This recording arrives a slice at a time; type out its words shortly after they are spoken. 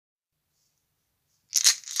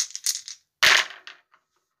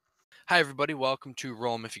Hi, everybody. Welcome to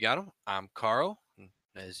Roll 'em If You Got 'em. I'm Carl,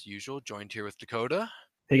 as usual, joined here with Dakota.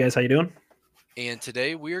 Hey guys, how you doing? And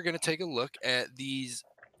today we are going to take a look at these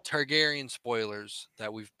Targaryen spoilers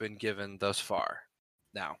that we've been given thus far.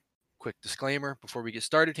 Now, quick disclaimer before we get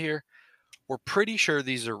started here. We're pretty sure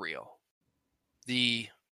these are real. The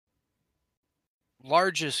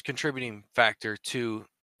largest contributing factor to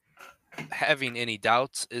having any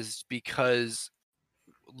doubts is because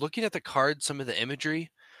looking at the card, some of the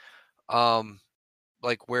imagery,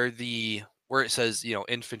 like where it says,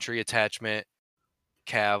 infantry attachment,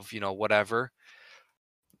 cav, whatever,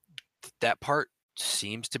 that part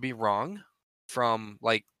seems to be wrong from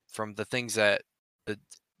the things that the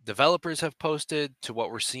developers have posted to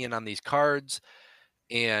what we're seeing on these cards.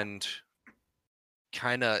 And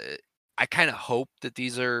kind of I kind of hope that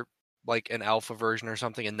these are like an alpha version or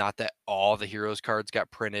something, and not that all the heroes cards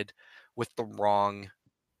got printed with the wrong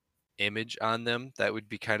image on them. That would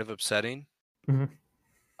be kind of upsetting. Mhm.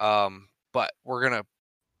 But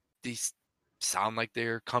these sound like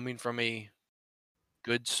they're coming from a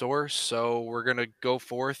good source, so we're gonna go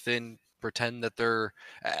forth and pretend that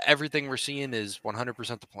everything we're seeing is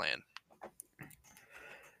 100% the plan.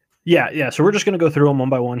 Yeah. So we're just gonna go through them one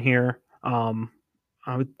by one here. I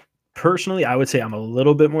would I would say I'm a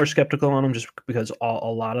little bit more skeptical on them just because a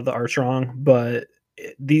lot of the art's wrong, but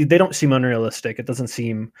they don't seem unrealistic. It doesn't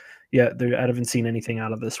seem, yeah. I haven't seen anything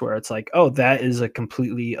out of this where it's like, oh, that is a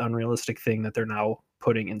completely unrealistic thing that they're now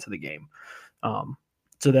putting into the game. Um,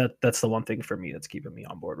 so that's the one thing for me that's keeping me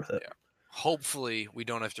on board with it. Yeah. Hopefully we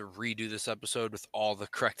don't have to redo this episode with all the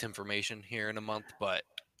correct information here in a month, but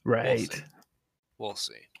we'll see. Right. We'll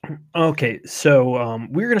see. Okay, so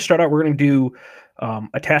we're going to start out. We're going to do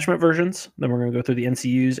attachment versions. Then we're going to go through the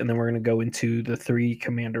NCUs, and then we're going to go into the 3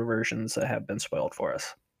 commander versions that have been spoiled for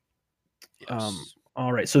us. Yes.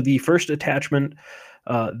 All right. So the first attachment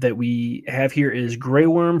that we have here is Grey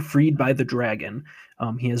Worm, freed by the dragon.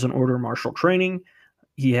 He has an order martial training.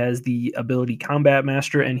 He has the ability Combat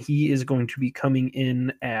Master, and he is going to be coming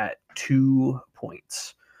in at 2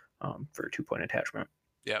 points for a 2-point attachment.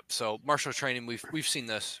 Yep. So martial training, we've seen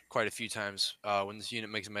this quite a few times. When this unit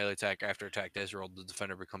makes a melee attack after attack dice rolled, the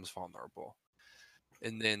defender becomes vulnerable.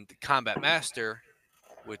 And then the Combat Master,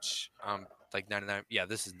 which like 99. Yeah,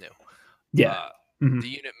 this is new. Yeah. Uh, Mhm. the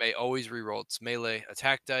unit may always reroll its melee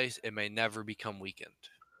attack dice. It may never become weakened.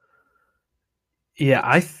 Yeah,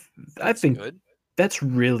 I That's think good, that's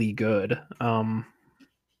really good.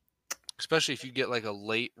 especially if you get like a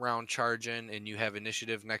late round charge in and you have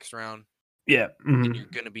initiative next round Yeah, and you're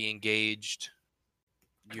going to be engaged.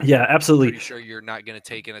 yeah, absolutely. Pretty sure you're not going to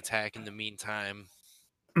take an attack in the meantime.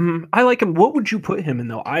 I like him. What would you put him in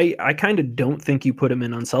though? I kind of don't think you put him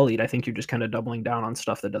in Unsullied. I think you're just kind of doubling down on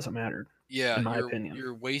stuff that doesn't matter. Yeah, In my opinion.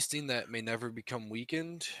 you're wasting that may never become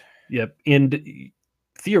weakened. Yep, and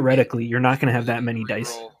theoretically, you're not going to have that Ability many to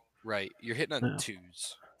dice. reroll. Right, you're hitting on Yeah.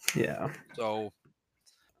 twos. Yeah. So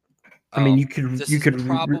I mean, this you is could.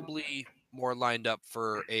 probably more lined up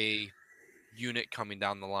for a unit coming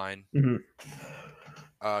down the line. Mhm.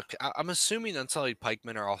 I'm assuming Unsullied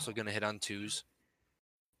Pikemen are also going to hit on twos.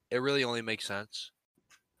 It really only makes sense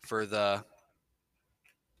for the,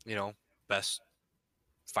 best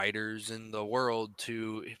fighters in the world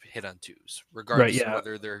to hit on twos, Right. regardless of Yeah.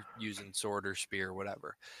 whether they're using sword or spear or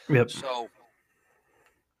whatever. Yep. So,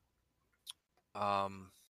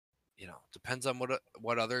 depends on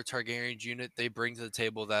what other Targaryen unit they bring to the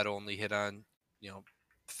table that only hit on,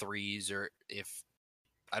 threes, or if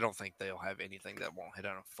I don't think they'll have anything that won't hit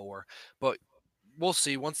on a 4, but we'll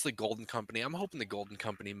see once the Golden Company. I'm hoping the Golden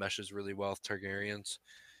Company meshes really well with Targaryens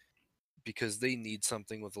because they need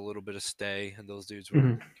something with a little bit of stay, and those dudes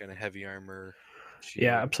were kind of heavy armor.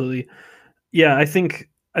 Yeah. Shield. Absolutely. Yeah. I think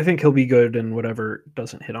he'll be good in whatever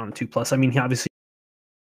doesn't hit on a 2+. I mean, he obviously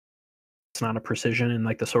it's not a precision in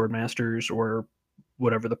like the sword masters or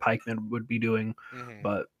whatever the pikemen would be doing, Mm-hmm.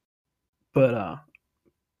 but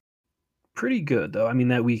pretty good though. I mean,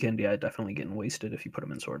 that weekend, yeah, definitely getting wasted if you put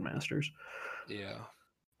him in sword masters. Yeah.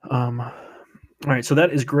 All right, so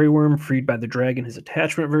that is Grey Worm, freed by the dragon, his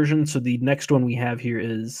attachment version. So the next one we have here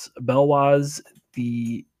is Belwaz,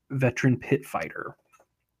 the veteran pit fighter.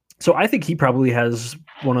 So I think he probably has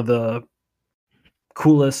one of the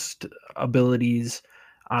coolest abilities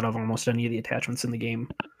out of almost any of the attachments in the game.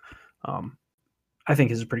 I think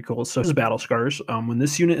his is pretty cool. So his battle scars. When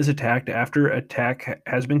this unit is attacked after attack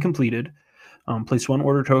has been completed, place 1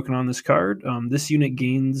 order token on this card. This unit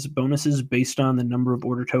gains bonuses based on the number of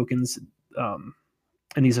order tokens, and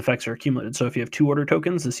these effects are accumulated. So if you have 2 order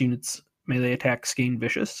tokens, this unit's melee attacks gain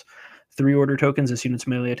Vicious. 3 order tokens, this unit's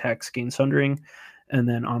melee attacks gain Sundering. And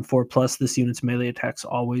then on 4+, this unit's melee attacks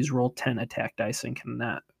always roll 10 attack dice and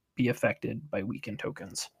cannot be affected by weakened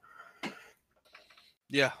tokens.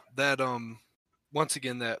 Yeah, that once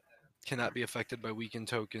again, that cannot be affected by weakened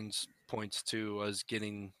tokens points to us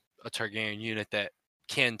getting a Targaryen unit that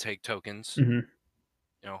can take tokens. Mhm.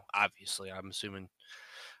 You know, obviously, I'm assuming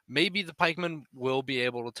maybe the pikemen will be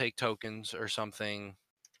able to take tokens or something.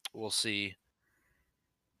 We'll see.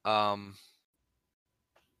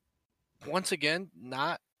 Once again,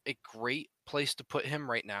 not a great place to put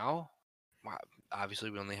him right now.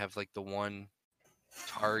 Obviously, we only have like the one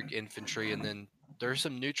Targ infantry, and then there's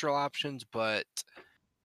some neutral options, but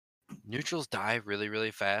neutrals die really,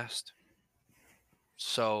 really fast.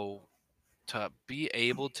 So to be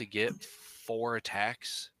able to get 4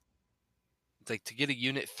 attacks, like to get a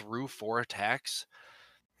unit through 4 attacks,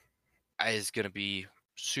 is going to be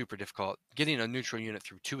super difficult. Getting a neutral unit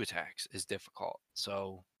through 2 attacks is difficult.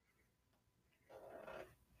 So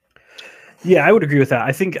yeah, I would agree with that.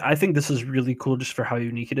 I think this is really cool just for how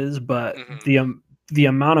unique it is, but the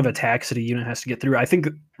amount of attacks that a unit has to get through, I think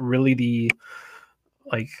really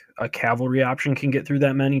like a cavalry option can get through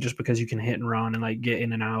that many just because you can hit and run and like get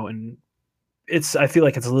in and out, and I feel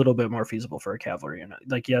like it's a little bit more feasible for a cavalry unit.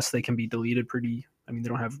 Like, yes, they can be deleted pretty. I mean, they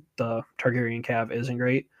don't have the Targaryen cav isn't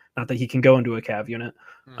great. Not that he can go into a cav unit.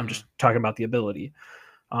 I'm just talking about the ability.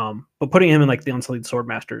 But putting him in like the Unsullied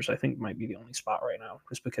Swordmasters, I think might be the only spot right now,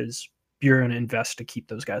 just because you're going to invest to keep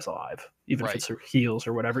those guys alive, even if it's their heals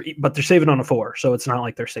or whatever. But they're saving on a 4, so it's not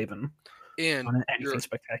like they're saving on anything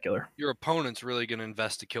spectacular. Your opponent's really going to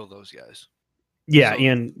invest to kill those guys. Yeah, so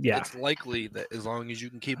and yeah, it's likely that as long as you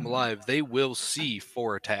can keep them alive, they will see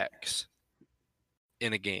 4 attacks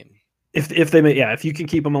in a game. If they if you can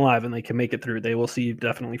keep them alive and they can make it through, they will see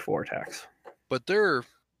definitely 4 attacks. But they're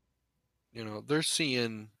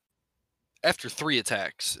seeing after 3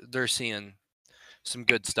 attacks, they're seeing some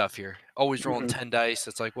good stuff here. Always rolling 10 dice.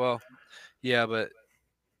 It's like, well, yeah, but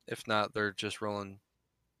if not, they're just rolling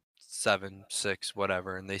 7, 6,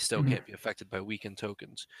 whatever, and they still can't be affected by weakened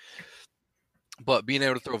tokens. But being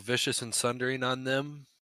able to throw Vicious and Sundering on them,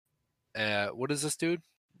 what is this dude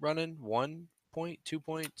running? 1 point, 2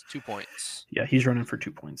 points, 2 points. Yeah, he's running for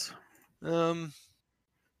 2 points.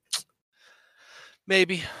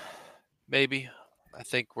 Maybe. I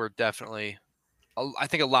think we're definitely. I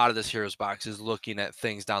think a lot of this Heroes box is looking at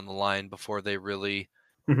things down the line before they really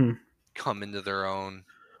come into their own.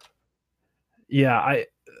 Yeah,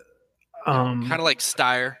 kind of like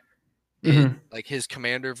Styr, like his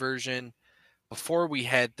commander version. Before we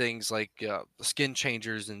had things like skin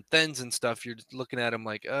changers and thens and stuff, you're looking at him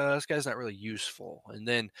like, this guy's not really useful, and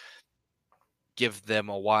then give them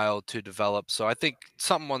a while to develop. So I think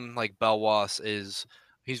someone like Belwas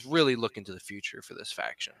he's really looking to the future for this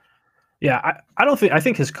faction. Yeah, I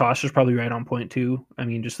think his cost is probably right on point too. I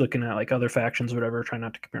mean, just looking at like other factions or whatever, try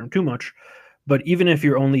not to compare them too much. But even if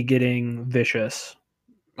you're only getting Vicious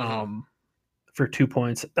for 2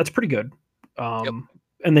 points, that's pretty good.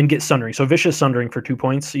 And then get Sundering. So Vicious Sundering for 2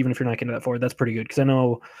 points, even if you're not getting that forward, that's pretty good. Because I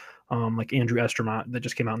know like Andrew Estermont that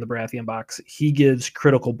just came out in the Baratheon box, he gives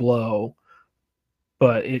Critical Blow,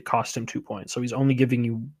 but it cost him 2 points. So he's only giving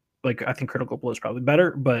you, like, I think Critical Blow is probably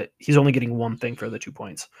better, but he's only getting one thing for the 2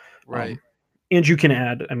 points. Right. And you can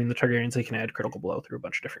add, I mean, the Targaryens, they can add Critical Blow through a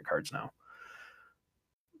bunch of different cards now.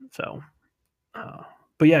 So,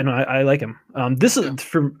 but yeah, no, I like him. This is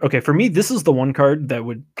for me, this is the one card that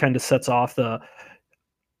would kind of sets off the,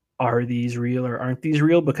 are these real or aren't these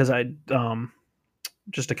real? Because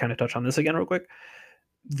just to kind of touch on this again real quick,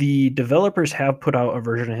 the developers have put out a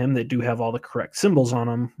version of him that do have all the correct symbols on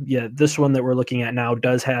them. Yet this one that we're looking at now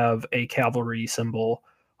does have a cavalry symbol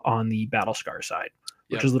on the battle scar side,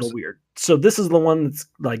 which is a little weird. So this is the one that's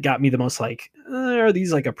like got me the most like, are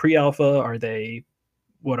these like a pre-alpha? Are they,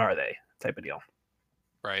 what are they type of deal?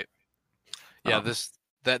 Right. Yeah,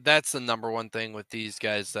 that's the number one thing with these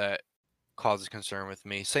guys that causes concern with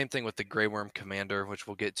me. Same thing with the Grey Worm Commander, which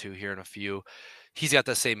we'll get to here in a few. He's got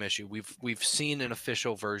the same issue. We've seen an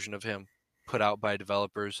official version of him put out by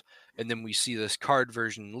developers, and then we see this card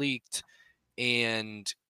version leaked,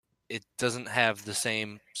 and it doesn't have the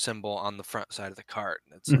same symbol on the front side of the card.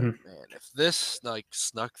 And it's like, man, if this like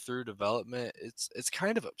snuck through development, it's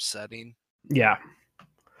kind of upsetting. Yeah.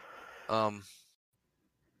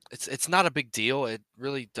 It's not a big deal. It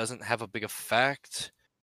really doesn't have a big effect.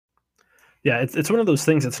 Yeah, it's one of those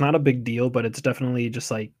things. It's not a big deal, but it's definitely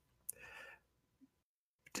just like,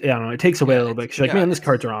 I don't know. It takes away a little bit because you're like, man, this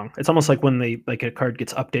card's wrong. It's almost like when they like a card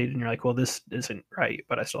gets updated and you're like, well, this isn't right,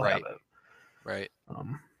 but I still have it. Right.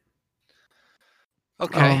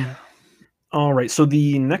 Okay. All right. So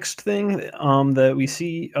the next thing that we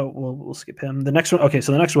see, we'll skip him. The next one. Okay.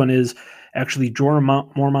 So the next one is actually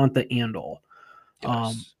Jorah Mormont the Andal.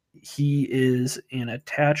 Yes. He is an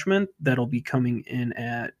attachment that'll be coming in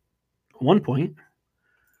at 1 point,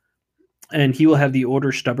 and he will have the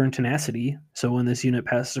order Stubborn Tenacity. So when this unit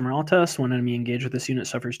passes a morale test, when enemy engaged with this unit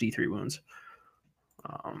suffers D3 wounds.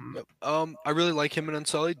 Yep. I really like him in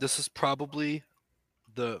Unsullied. This is probably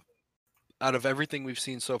the out of everything we've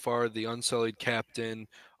seen so far, the Unsullied Captain,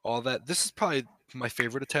 all that. This is probably my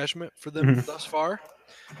favorite attachment for them Mhm. thus far,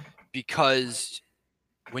 because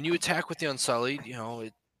when you attack with the Unsullied,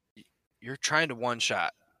 you're trying to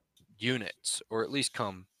one-shot units, or at least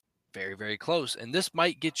come very, very close, and this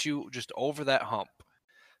might get you just over that hump.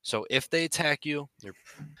 So if they attack you, they're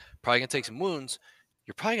probably gonna take some wounds.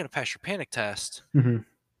 You're probably gonna pass your panic test, Mhm.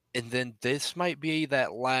 and then this might be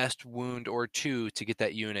that last wound or two to get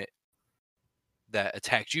that unit that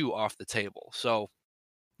attacked you off the table. So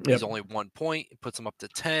he's Yep. only 1 point. It puts him up to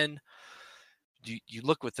 10. You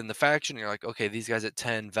look within the faction, you're like, okay, these guys at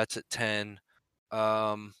 10, vets at 10.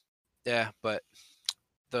 Yeah, but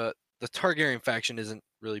the Targaryen faction isn't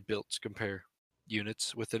really built to compare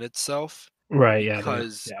units within itself, Right. Yeah.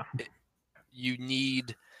 because you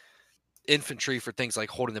need infantry for things like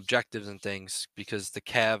holding objectives and things, because the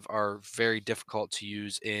Cav are very difficult to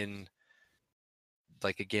use in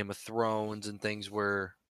like a Game of Thrones and things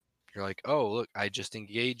where you're like, oh, look, I just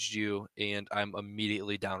engaged you and I'm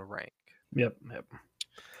immediately down a rank. Yep. Yep.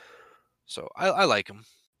 So I like him.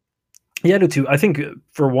 Yeah, I do too. I think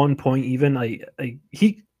for 1 point, even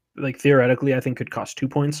he like theoretically, I think could cost 2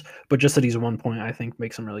 points, but just that he's 1 point, I think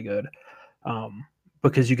makes him really good.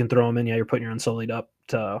 Because you can throw him in. Yeah, you're putting your Unsullied up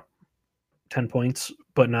to 10 points,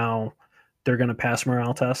 but now they're going to pass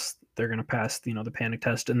morale tests. They're going to pass, the panic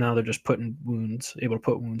test, and now they're just able to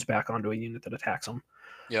put wounds back onto a unit that attacks them.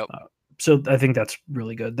 Yep. So I think that's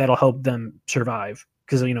really good. That'll help them survive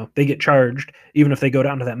because they get charged even if they go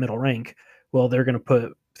down to that middle rank. Well, they're going to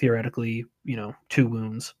put theoretically 2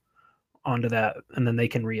 wounds onto that, and then they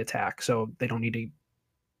can reattack. So they don't need to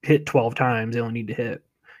hit 12 times. They only need to hit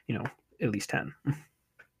at least 10.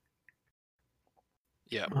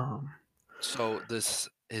 Yeah. So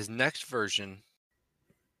his next version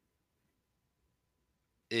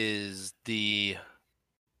is the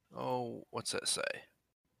what's that say?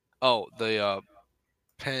 Oh, the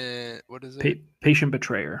what is it? Patient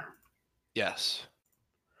Betrayer. Yes.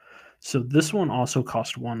 So this one also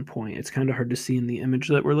cost 1 point. It's kind of hard to see in the image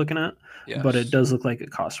that we're looking at, but it Yes. does look like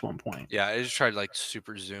it costs 1 point. Yeah, I just tried to like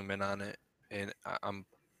super zoom in on it, and I'm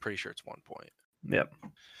pretty sure it's 1 point. Yep.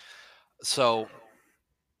 So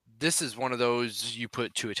this is one of those you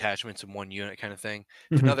put 2 attachments in 1 unit kind of thing.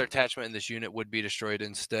 If Mhm. another attachment in this unit would be destroyed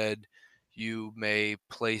instead, you may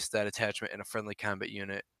place that attachment in a friendly combat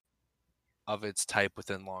unit of its type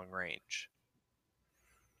within long range.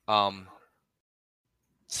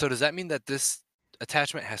 So does that mean that this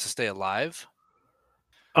attachment has to stay alive?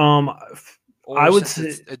 I Or would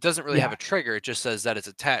since say, it doesn't really have yeah. a trigger, it just says that it's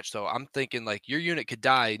attached. So I'm thinking like your unit could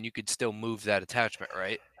die and you could still move that attachment,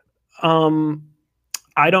 right?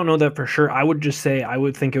 I don't know that for sure. I would just say I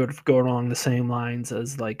would think it would go along the same lines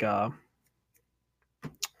as like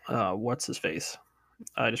what's his face?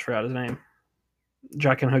 I just forgot his name.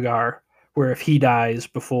 Jaqen H'ghar, where if he dies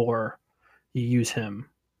before you use him,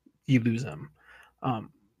 you lose him.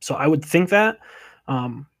 So I would think that.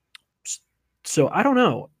 Um, so I don't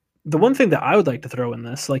know. The one thing that I would like to throw in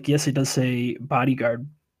this, like, yes, it does say bodyguard,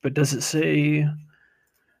 but does it say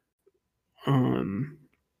um,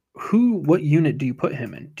 what unit do you put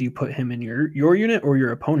him in? Do you put him in your unit or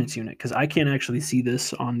your opponent's unit? Because I can't actually see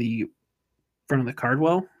this on the front of the card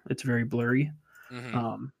well. It's very blurry.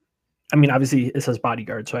 Mm-hmm. I mean, obviously it says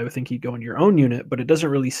bodyguard, so I would think he'd go in your own unit, but it doesn't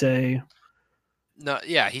really say. No,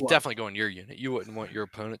 yeah, he'd What? definitely go in your unit. You wouldn't want your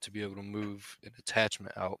opponent to be able to move an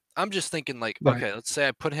attachment out. I'm just thinking like, Right. okay, let's say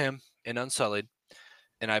I put him in Unsullied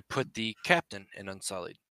and I put the captain in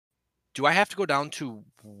Unsullied. Do I have to go down to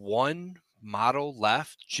 1 model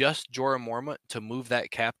left, just Jorah Mormont, to move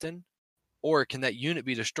that captain? Or can that unit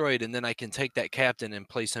be destroyed and then I can take that captain and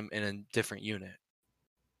place him in a different unit?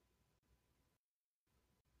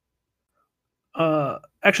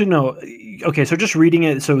 Actually, no. Okay, so just reading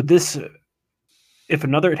it. So this, if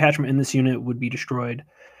another attachment in this unit would be destroyed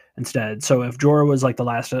instead. So if Jorah was like the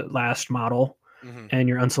last model, Mm-hmm. and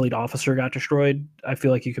your Unsullied officer got destroyed, I feel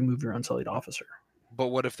like you can move your Unsullied officer. But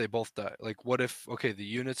what if they both die? Like, what if, okay, the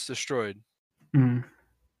unit's destroyed? Mm.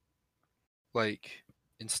 Like,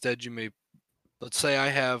 instead you may, let's say I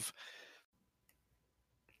have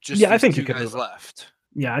just Yeah, I these think you 2 could guys move it. left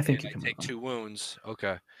Yeah, I think and you I can move take them. 2 wounds.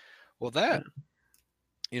 Okay. Well, Yeah.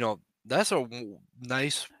 that, That's a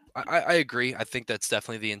nice. I agree. I think that's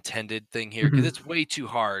definitely the intended thing here because Mhm. it's way too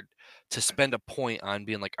hard to spend a point on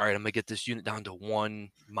being like, all right, I'm gonna get this unit down to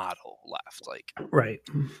one model left. Like, Right.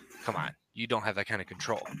 come on, you don't have that kind of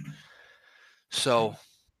control. So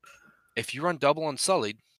if you run double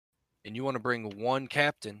Unsullied and you want to bring one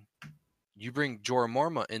captain, you bring Jorah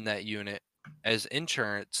Mormont in that unit as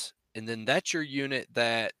insurance, and then that's your unit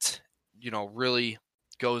that really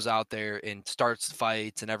goes out there and starts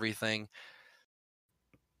fights and everything.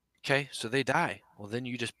 Okay, so they die. Well, then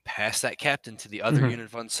you just pass that captain to the other Mhm. unit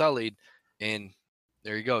of Unsullied, and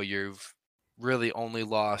there you go. You've really only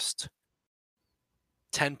lost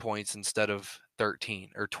 10 points instead of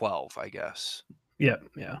 13 or 12, I guess. Yeah.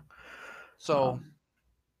 Yeah. So,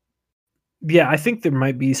 Yeah, I think there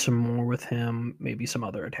might be some more with him, maybe some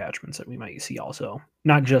other attachments that we might see also.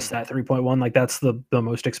 Not just mhm. that 3.1, like that's the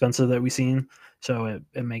most expensive that we've seen, so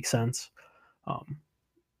it makes sense. Um,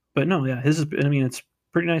 but no, yeah, his is, I mean, it's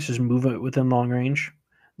pretty nice just move it within long range.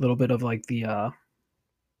 A little bit of like the oh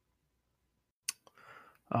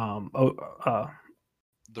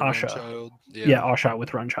The Run Asha. Child, Yeah, yeah. Asha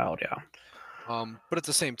with Run Child, yeah. But at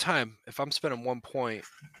the same time, if I'm spending 1 point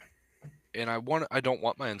and I don't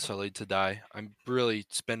want my Unsullied to die, I'm really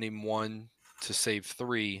spending 1 to save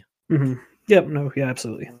 3. Hmm. Yep, no, yeah,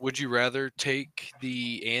 absolutely. Would you rather take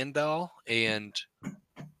the Andal and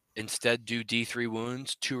instead do D3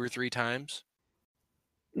 wounds 2 or 3 times?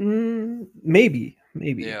 Maybe.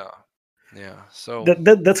 Yeah. Yeah. So,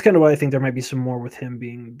 That's kind of why I think there might be some more with him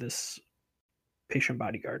being this patient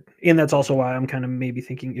bodyguard, and that's also mhm. why I'm kind of maybe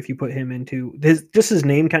thinking if you put him into his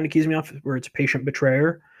name kind of keys me off, where it's patient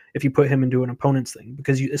betrayer. If you put him into an opponent's thing,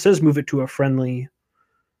 because it says move it to a friendly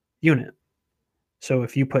unit, so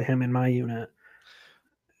if you put him in my unit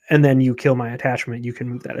and then you kill my attachment, you can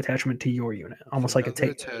move that attachment to your unit, if almost like a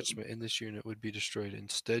another take. attachment in this unit would be destroyed,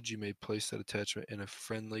 instead you may place that attachment in a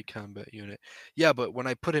friendly combat unit. Yeah, but when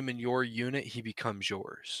I put him in your unit, he becomes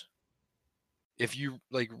yours. If you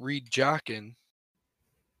like read Jockin,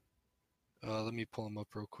 let me pull him up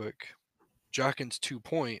real quick. Jockin's 2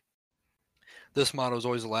 point. This model is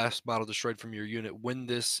always the last model destroyed from your unit. When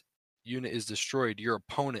this unit is destroyed, your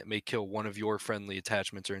opponent may kill one of your friendly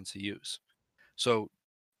attachments or NCUs. So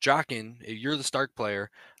Jockin, if you're the Stark player,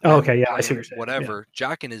 Oh, I'm okay, yeah, I see what playing you're saying. Yeah. whatever.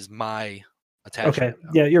 Jockin is my Okay. attachment now.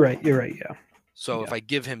 Yeah, you're right. You're right. Yeah. So if Yeah. I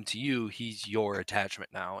give him to you, he's your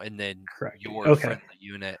attachment now, and then Correct. your Okay. friendly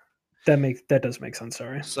unit. That does make sense.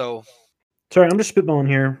 Sorry. So Sorry, I'm just spitballing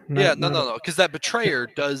here. yeah, Not a, no, because that betrayer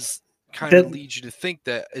does kind of that. lead you to think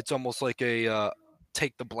that it's almost like a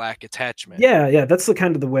take the black attachment. Yeah, yeah. That's the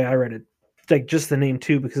kind of the way I read it. Like just the name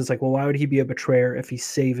too, because it's like, well, why would he be a betrayer if he's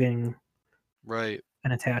saving Right.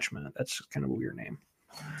 an attachment? That's kind of a weird name.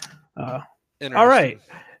 Uh, all right.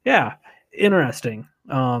 Interesting. Yeah. Interesting.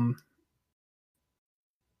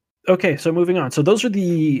 Okay, so moving on. So those are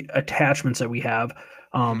the attachments that we have.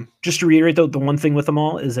 Hmm. Just to reiterate, though, the one thing with them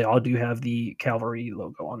all is they all do have the cavalry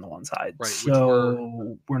logo on the one side. Right, which we're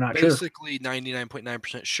So we're not sure. basically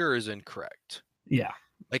 99.9% sure is incorrect. Yeah.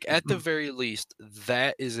 Like at the Mhm. very least,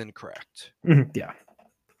 that is incorrect. Mhm, yeah.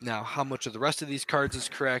 Now, how much of the rest of these cards is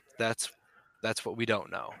correct? That's what we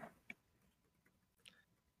don't know.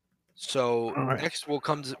 So All right. next we'll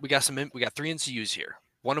come to, we got 3 NCUs here.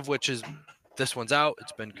 One of which is this one's out.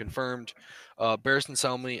 It's been confirmed. Barristan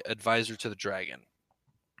Selmy, Advisor to the Dragon.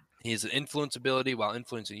 He has an influence ability while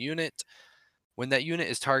influencing a unit. When that unit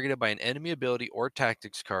is targeted by an enemy ability or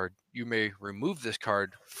tactics card, you may remove this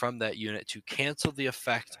card from that unit to cancel the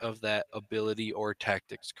effect of that ability or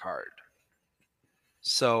tactics card.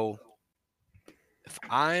 So if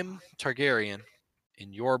I'm Targaryen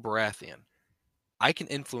and you're Baratheon, I can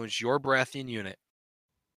influence your Baratheon unit,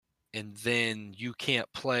 and then you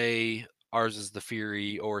can't play Ours is the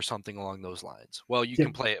Fury or something along those lines. Well, you Yep.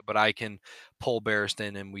 can play it, but I can pull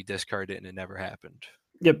Barristan and we discard it and it never happened.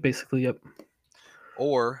 Yep. Basically, yep.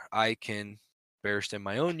 Or I can Barristan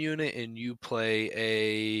my own unit and you play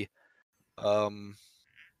a I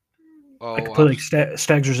could oh play like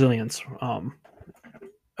Stag's Resilience.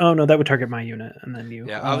 Oh no, that would target my unit, and then you.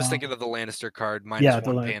 yeah, I was thinking of the Lannister card, Yeah, -1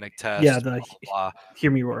 the panic yeah test, the blah blah blah. Hear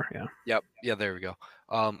Me Roar. Yeah. Yep, yeah, there we go.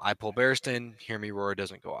 I pull Barristan, Hear Me Roar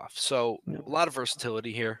doesn't go off. So Yep. a lot of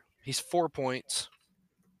versatility here. He's 4 points.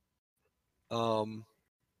 Um,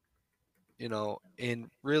 and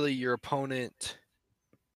really your opponent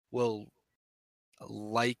will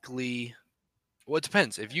likely, well, it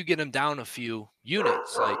depends. If you get him down a few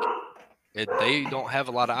units, like they don't have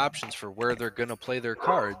a lot of options for where they're gonna play their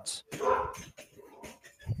cards.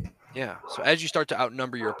 Yeah. So as you start to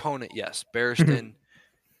outnumber your opponent, yes, Mhm. Barristan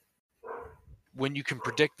when you can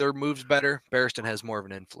predict their moves better, Barristan has more of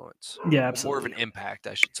an influence. Yeah, More absolutely. of an impact,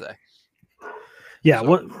 I should say. Yeah,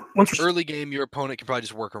 So, once early game, your opponent can probably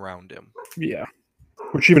just work around him. Yeah.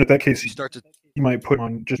 Which even at that case, You start to you might put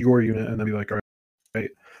on just your unit and then be like, all right, I'm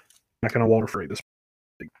not going to Walter Frey this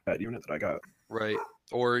big bad unit that I got. right,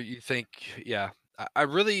 or you think, yeah, I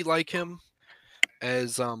really like him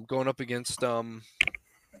as going up against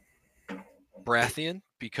Baratheon,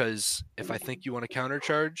 because if I think you want to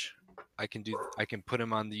countercharge, I can put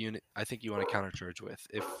him on the unit I think you want to countercharge with.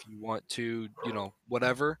 If you want to,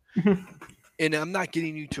 whatever. And I'm not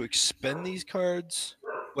getting you to expend these cards,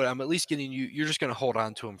 but I'm at least getting you're just going to hold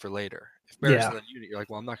on to them for later. If Barristan's on the unit, you're like,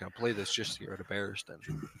 well, I'm not going to play this just to get rid of Barristan.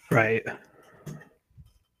 Right.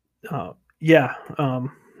 Yeah.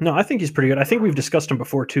 No, I think he's pretty good. I think we've discussed him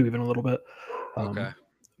before too, even a little bit. Okay.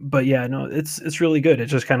 But yeah, no, it's really good.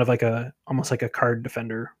 It's just kind of like almost like a card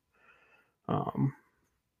defender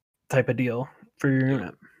type of deal for your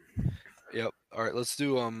unit. Yep. All right, let's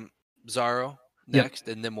do Zaro next,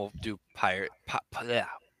 and then we'll do Pirate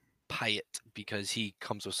because he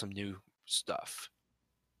comes with some new stuff.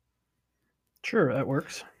 Sure, that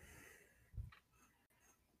works.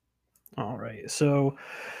 All right, so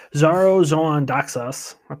Zaro Zoan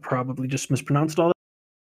Daxas. I probably just mispronounced all that.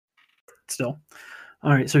 Still.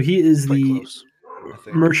 All right, so he is Pretty the close, I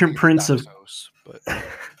think. Merchant Prince of... but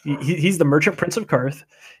he's the Merchant Prince of Karth.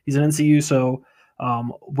 He's an NCU, so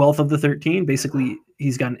Wealth of the 13. Basically,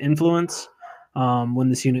 he's got an influence. When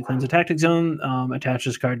this unit claims a tactic zone, attach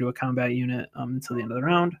this card to a combat unit until the end of the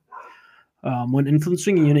round. When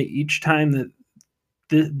influencing a unit, each time that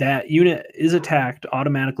that unit is attacked,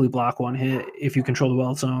 automatically block one hit. If you control the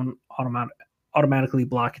Wealth Zone, automatically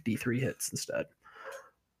block D3 hits instead.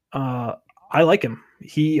 I like him.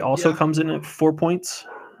 He also comes in at 4 points.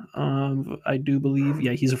 I do believe.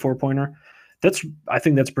 Yeah, he's a 4-pointer. I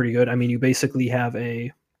think that's pretty good. I mean, you basically have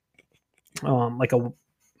a like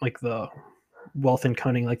the Wealth and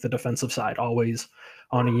Cunning, like the defensive side, always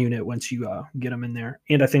on a unit once you get them in there.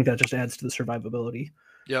 And I think that just adds to the survivability.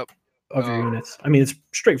 Yep. Of your units. I mean, it's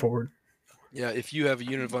straightforward. Yeah, if you have a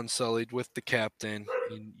unit of Unsullied with the captain,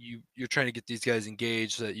 and you're trying to get these guys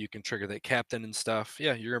engaged so that you can trigger that captain and stuff,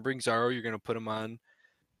 yeah, you're gonna bring Zaro. You're gonna put him on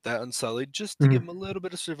that Unsullied just to give him a little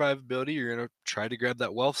bit of survivability. You're gonna try to grab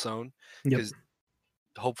that Wealth Zone because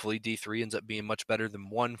hopefully D3 ends up being much better than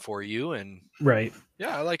 1 for you. And right,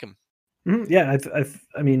 yeah, I like him. Yeah,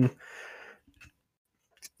 I mean,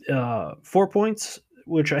 4 points,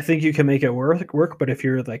 which I think you can make it work. But if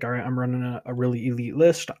you're like, all right, I'm running a really elite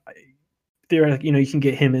list, theoretically, you can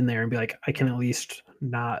get him in there and be like, I can at least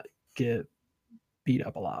not get beat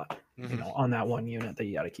up a lot, on that one unit that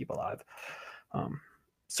you got to keep alive.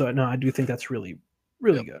 So no, I do think that's really,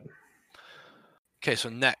 really good. Okay, so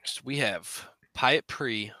next we have Pyat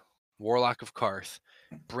Pree, Warlock of Karth,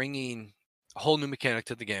 bringing a whole new mechanic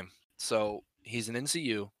to the game. So he's an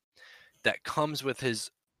NCU that comes with his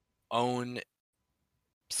own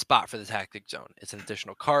spot for the tactic zone. It's an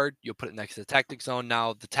additional card. You'll put it next to the tactic zone.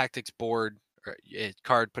 Now the tactics board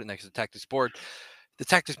card, put it next to the tactics board. The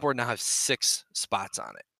tactics board now has 6 spots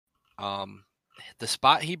on it. The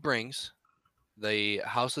spot he brings, the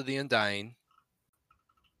House of the Undying.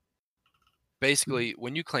 Basically,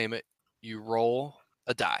 when you claim it, you roll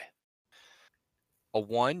a die. A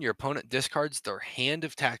 1, your opponent discards their hand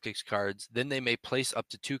of tactics cards. Then they may place up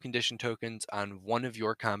to 2 condition tokens on one of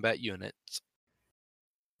your combat units.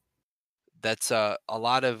 That's a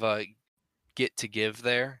lot of get to give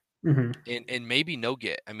there, and maybe no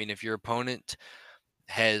get. I mean, if your opponent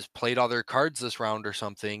has played all their cards this round or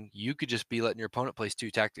something, you could just be letting your opponent place 2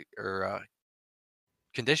 tactic or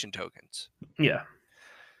condition tokens. Yeah.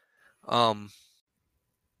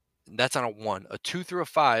 That's on a 1. A 2 through a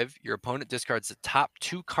 5, your opponent discards the top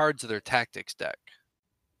 2 cards of their tactics deck.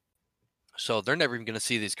 So they're never even going to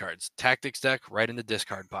see these cards. Tactics deck, right in the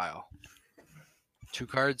discard pile. 2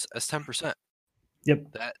 cards, that's 10%.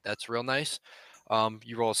 Yep. That's real nice.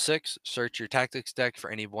 You roll a 6, search your tactics deck for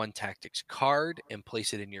any 1 tactics card and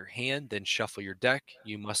place it in your hand, then shuffle your deck.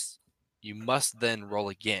 You must then roll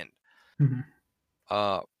again.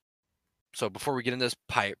 So before we get into this,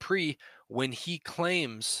 Pyat Pree, when he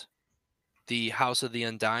claims the House of the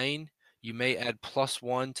Undying, you may add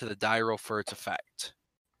 +1 to the die roll for its effect.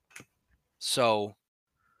 So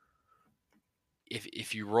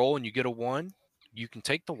if you roll and you get a 1, you can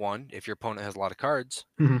take the 1 if your opponent has a lot of cards.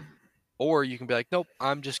 Or you can be like, nope,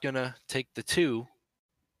 I'm just going to take the 2,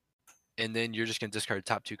 and then you're just going to discard the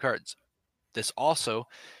top 2 cards. This also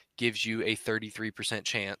gives you a 33%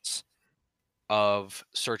 chance of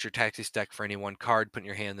search your tactics deck for any 1 card, put in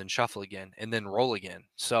your hand, then shuffle again, and then roll again.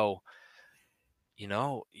 So,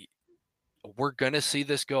 we're going to see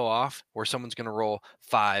this go off where someone's going to roll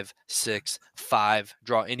 5, 6, 5,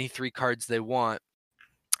 draw any 3 cards they want,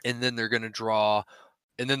 and then they're going to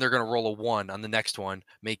roll a 1 on the next one,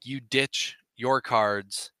 make you ditch your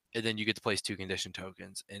cards, and then you get to place 2 condition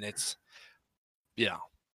tokens. And it's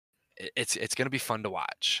going to be fun to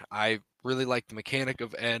watch. I really like the mechanic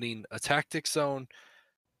of adding a tactic zone,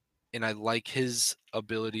 and I like his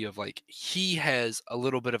ability of like he has a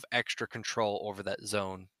little bit of extra control over that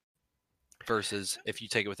zone versus if you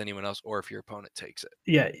take it with anyone else or if your opponent takes it.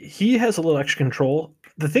 Yeah, he has a little extra control.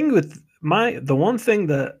 The thing with the one thing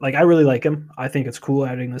that like I really like him. I think it's cool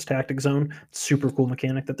adding this tactic zone. Super cool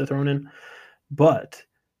mechanic that they're throwing in. But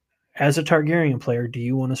as a Targaryen player, do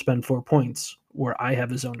you want to spend 4 points where I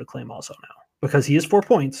have a zone to claim also now? Because he is 4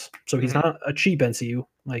 points, so he's not a cheap NCU.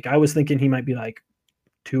 Like I was thinking he might be like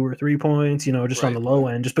 2 or 3 points, just on the low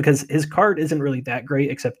end, just because his card isn't really that great,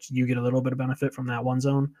 except you get a little bit of benefit from that one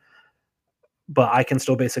zone. But I can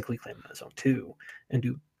still basically claim that zone too and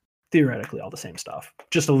do theoretically all the same stuff,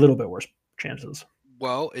 just a little bit worse chances.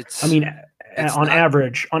 Well, on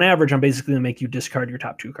average, I'm basically gonna make you discard your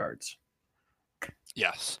top 2 cards.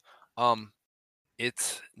 Yes.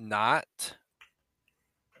 It's not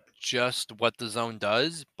just what the zone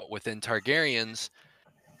does, but within Targaryens,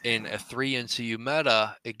 in a 3 NCU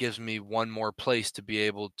meta, it gives me 1 more place to be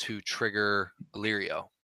able to trigger Illyrio.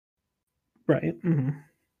 Right. Mm-hmm.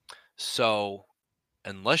 So,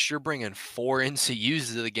 unless you're bringing 4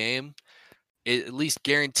 NCUs to the game, it at least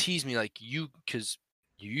guarantees me because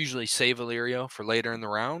you usually save Illyrio for later in the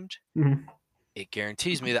round. Mm-hmm. It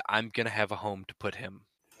guarantees me that I'm gonna have a home to put him.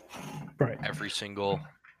 Right. Every single.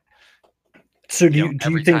 So do you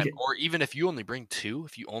think, time, or even if you only bring 2,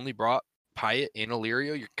 if you only brought Pyatt and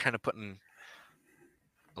Illyrio, you're kind of putting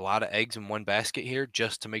a lot of eggs in one basket here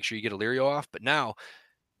just to make sure you get Illyrio off. But now,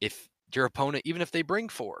 if your opponent, even if they bring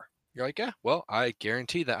 4, you're like, yeah, well, I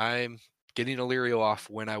guarantee that I'm getting Illyrio off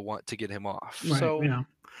when I want to get him off. Right, so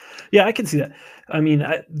yeah, I can see that. I mean,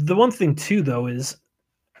 the one thing too, though, is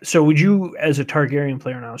so would you, as a Targaryen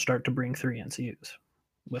player now, start to bring 3 NCUs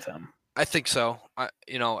with him? I think so. I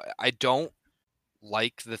don't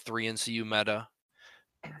like the 3 NCU meta,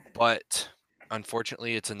 but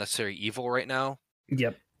unfortunately, it's a necessary evil right now.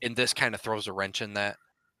 Yep. And this kind of throws a wrench in that.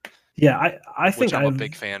 Yeah, I think I'm a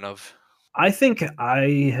big fan of. I think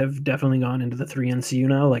I have definitely gone into the 3 NCU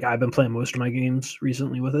now. Like I've been playing most of my games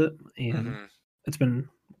recently with it, and it's been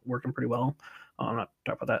working pretty well. I'm not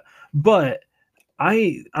talking about that, but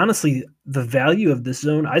I honestly, the value of this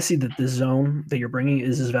zone, I see that this zone that you're bringing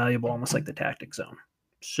is as valuable almost like the tactic zone.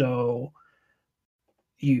 So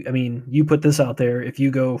you put this out there. If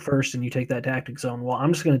you go first and you take that tactic zone, well,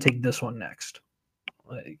 I'm just going to take this one next.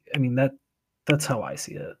 Like, that's how I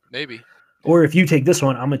see it. Maybe. Or if you take this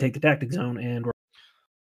one, I'm going to take the tactic zone, and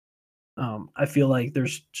I feel like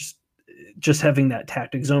there's just having that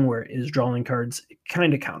tactic zone where it is drawing cards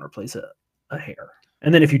kind of counterplays a hair.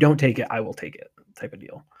 And then if you don't take it, I will take it type of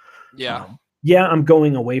deal. Yeah. I'm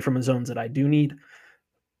going away from the zones that I do need,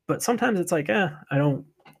 but sometimes it's like, I don't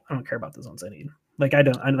care about the zones I need. Like I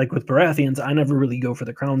like with Baratheons, I never really go for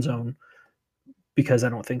the crown zone because I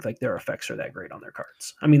don't think like their effects are that great on their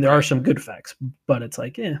cards. I mean, there are some good effects, but it's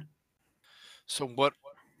like, So what?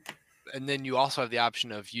 And then you also have the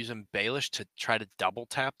option of using Baelish to try to double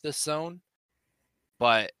tap this zone,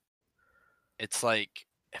 but it's like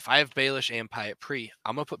if I have Baelish and Pyatt Pre,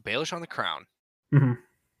 I'm gonna put Baelish on the crown,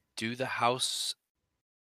 do the House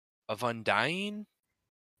of Undying,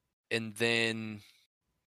 and then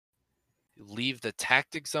leave the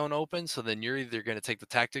tactic zone open. So then you're either going to take the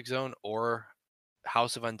tactic zone or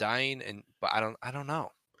House of Undying, but I don't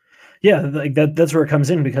know. Yeah, like that's where it comes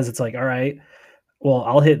in, because it's like, all right, well,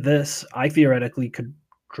 I'll hit this. I theoretically could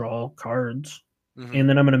draw cards, and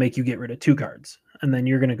then I'm going to make you get rid of 2 cards, and then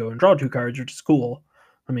you're going to go and draw 2 cards, which is cool.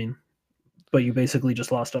 I mean, but you basically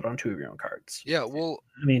just lost out on 2 of your own cards. Yeah, well,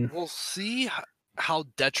 I mean, we'll see how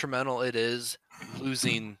detrimental it is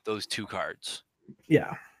losing those 2 cards.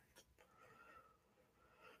 Yeah,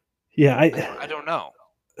 I don't know.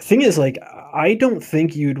 The thing is, like, I don't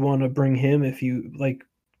think you'd want to bring him if you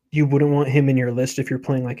wouldn't want him in your list if you're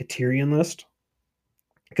playing like a Tyrion list,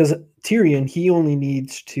 because Tyrion, he only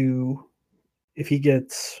needs to, if he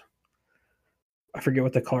gets, I forget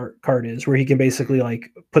what the card is, where he can basically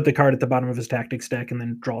like put the card at the bottom of his tactics deck and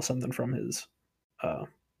then draw something from his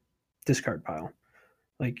discard pile.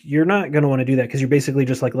 Like, you're not going to want to do that because you're basically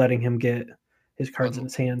just like letting him get his cards in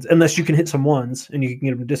his hands, unless you can hit some ones and you can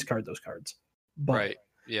get him to discard those cards. But, right.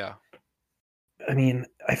 Yeah. I mean,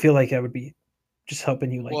 I feel like that would be just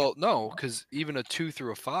helping you. Like, well, no, because even a 2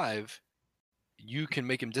 through a 5, you can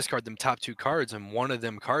make him discard them top 2 cards, and one of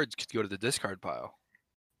them cards could go to the discard pile.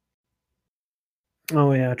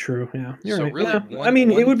 Oh yeah, true. Yeah, you're So right. really, Yeah. one, I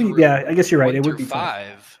mean, it would be. through, Yeah, I guess you're right. It would be tough.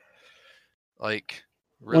 5. Like,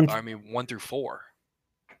 One- I mean, 1 through 4.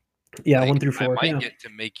 Yeah, Like, 1 through 4. I might Yeah, get to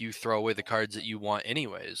make you throw away the cards that you want,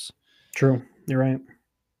 anyways. true. You're right.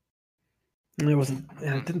 It wasn't.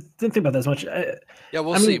 Yeah, I didn't think about that as much. Yeah,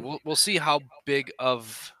 we'll I see. mean- We'll see how big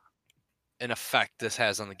of an effect this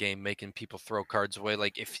has on the game, making people throw cards away.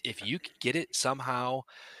 Like, if you could get it somehow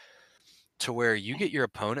to where you get your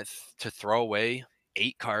opponent to throw away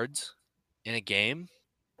 8 cards in a game,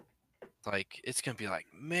 like, it's gonna be like,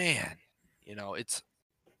 man,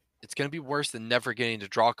 it's gonna be worse than never getting to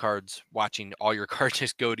draw cards, watching all your cards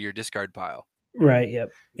just go to your discard pile. Right.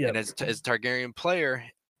 Yep. Yep. And as a Targaryen player,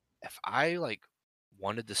 if I like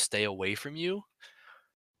wanted to stay away from you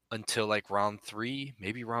until like round 3,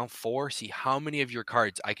 maybe round 4, see how many of your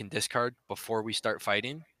cards I can discard before we start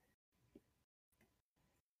fighting,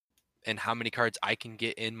 and how many cards I can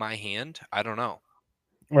get in my hand, I don't know.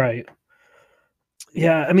 Right.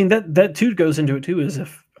 Yeah, I mean that too goes into it too. Is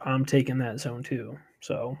if I'm taking that zone too.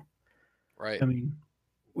 So, Right. I mean,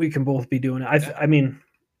 we can both be doing it. Yeah. I mean,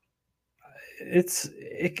 it's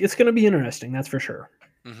going to be interesting. That's for sure.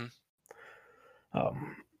 Mhm.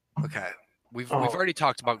 Um, Okay. We've Oh. already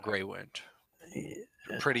talked about Greywind yeah,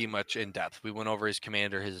 pretty much in depth. We went over his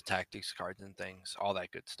commander, his tactics cards and things, all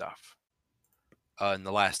that good stuff, in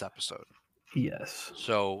the last episode. yes.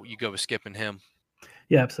 So you go with skipping him.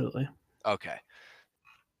 Yeah, absolutely. Okay.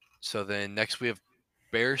 So then next we have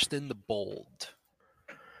Barristan the Bold.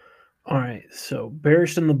 All right. So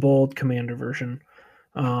Barristan the Bold commander version.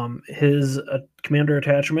 His commander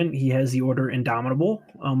attachment, he has the order Indomitable.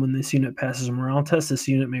 When this unit passes a morale test, this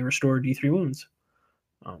unit may restore D3 wounds.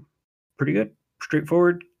 Pretty good.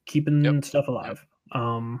 Straightforward, keeping stuff alive.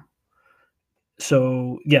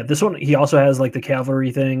 So yeah, this one, he also has like the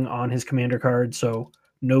cavalry thing on his commander card. So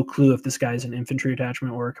no clue if this guy's an infantry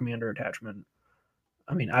attachment or a commander attachment.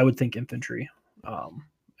 I mean, I would think infantry,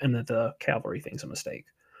 and that the cavalry thing's a mistake.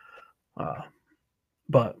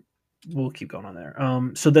 But we'll keep going on there.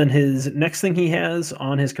 So then his next thing he has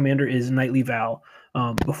on his commander is Knightly Val.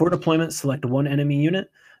 Before deployment, select one enemy unit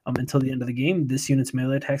until the end of the game. This unit's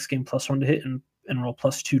melee attacks gain +1 to hit and roll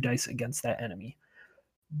 +2 dice against that enemy.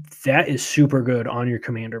 That is super good on your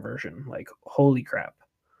commander version. Like, holy crap.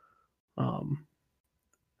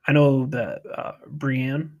 I know that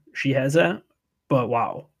Brienne, she has that, but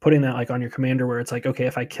wow, putting that like on your commander where it's like, okay,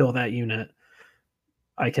 if I kill that unit,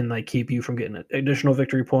 I can like keep you from getting additional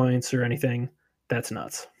victory points or anything. That's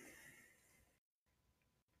nuts.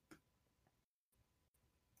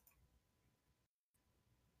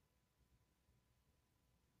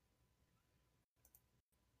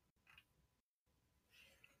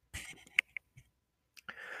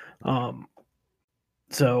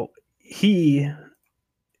 So he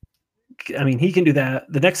can do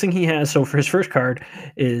that. The next thing he has, so for his first card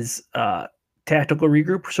is Tactical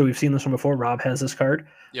Regroup. So we've seen this one before. Rob has this card.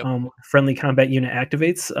 Yep. Friendly combat unit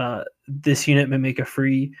activates. This unit may make a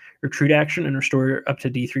free retreat action and restore up to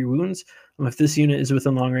D3 wounds. If this unit is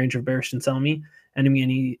within long range of Barristan Selmy,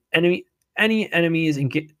 any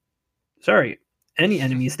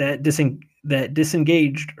enemies that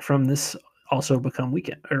disengaged from this also become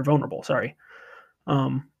weakened or vulnerable. Sorry.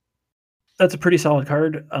 That's a pretty solid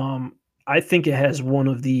card. I think it has one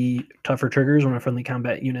of the tougher triggers when a friendly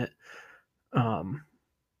combat unit.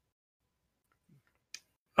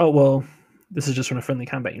 This is just when a friendly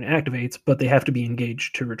combat unit activates, but they have to be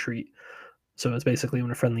engaged to retreat. So it's basically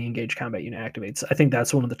when a friendly engaged combat unit activates. I think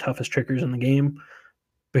that's one of the toughest triggers in the game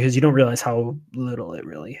because you don't realize how little it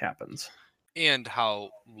really happens. And how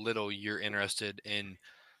little you're interested in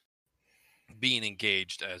being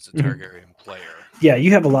engaged as a Targaryen player. Yeah,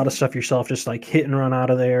 you have a lot of stuff yourself, just like hit and run out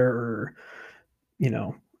of there, or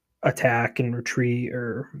attack and retreat,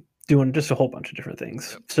 or doing just a whole bunch of different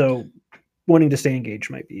things. Yep. So wanting to stay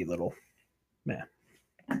engaged might be a little meh.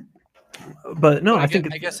 But no, I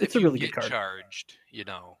guess it's a really good card. Charged,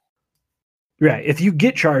 Right. If you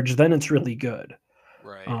get charged, then it's really good.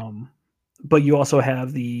 Right. But you also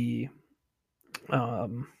have the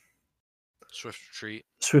Swift Retreat.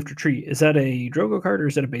 Swift Retreat. Is that a Drogo card or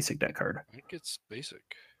is that a basic deck card? I think it's basic.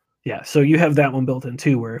 Yeah, so you have that one built in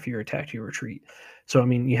too, where if you're attacked, you retreat. So I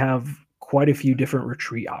mean, you have quite a few different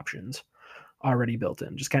retreat options already built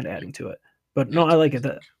in, just kind of adding to it. But no, I like it.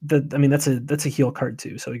 That's a heal card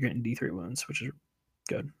too, so you're getting D3 wounds, which is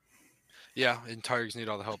good. Yeah, and Tigers need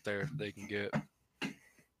all the help they can get.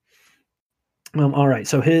 All right,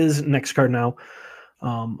 so his next card now,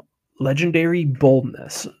 Legendary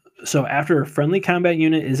Boldness. So after a friendly combat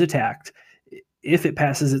unit is attacked, If it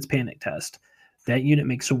passes its panic test, that unit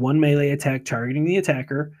makes 1 melee attack targeting the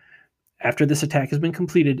attacker. After this attack has been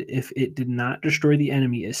completed, if it did not destroy the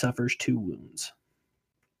enemy, it suffers 2 wounds.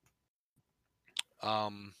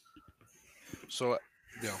 So,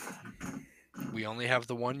 we only have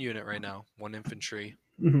the 1 unit right now, 1 infantry.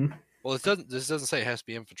 Mm-hmm. Well, this doesn't say it has to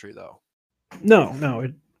be infantry though. No.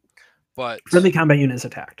 But friendly combat unit is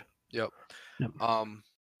attacked. Yep. Yep.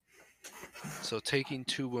 So taking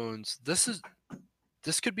 2 wounds. This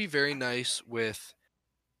could be very nice with,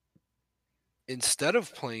 instead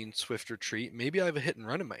of playing Swift Retreat, maybe I have a hit and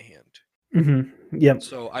run in my hand. Mm-hmm. Yep.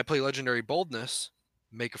 So I play Legendary Boldness,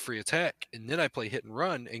 make a free attack, and then I play hit and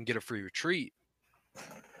run and get a free retreat.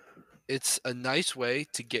 It's a nice way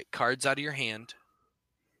to get cards out of your hand.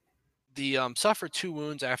 The suffer 2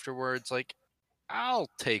 wounds afterwards, like, I'll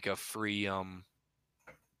take a free I'll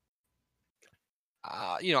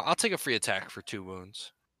take a free attack for 2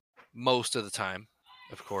 wounds most of the time,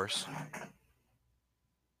 of course.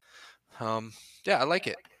 Yeah, I like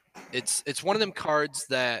it. It's one of them cards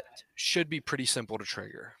that should be pretty simple to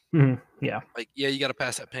trigger. Mm-hmm. Yeah. Like, yeah, you got to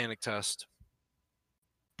pass that panic test,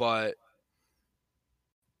 but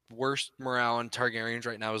worst morale on Targaryens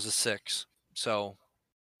right now is a 6, so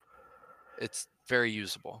it's very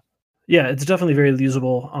usable. Yeah, it's definitely very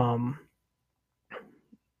usable.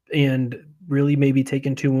 And really, maybe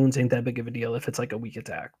taking 2 wounds ain't that big of a deal if it's like a weak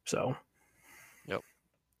attack. So. Yep.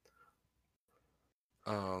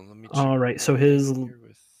 Let me. All right. So his.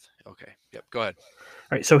 Okay. Yep. Go ahead.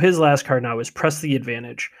 All right. So his last card now is Press the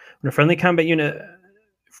Advantage. When a friendly combat unit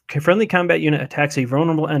attacks a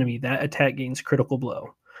vulnerable enemy, that attack gains critical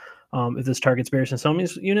blow. If this targets Barristan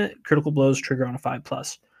Selmy's unit, critical blows trigger on a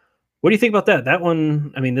 5+. What do you think about that? That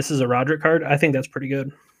one, I mean, this is a Roderick card. I think that's pretty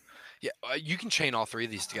good. Yeah, you can chain all 3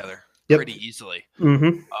 of these together pretty easily.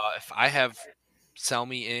 Mm-hmm. If I have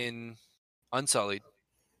Selmy in Unsullied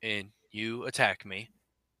and you attack me,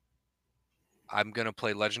 I'm going to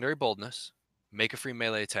play Legendary Boldness, make a free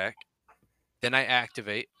melee attack, then I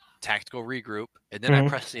activate Tactical Regroup, and then I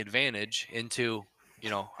press the advantage into,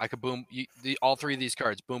 I could boom all 3 of these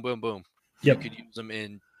cards. Boom, boom, boom. Yep. You could use them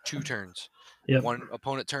in 2 turns. Yep. 1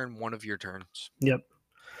 opponent turn, 1 of your turns. Yep.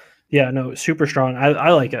 Yeah, no, super strong.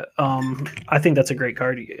 I like it. I think that's a great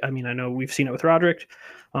card. I mean, I know we've seen it with Roderick.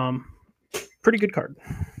 Pretty good card.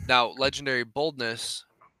 Now, Legendary Boldness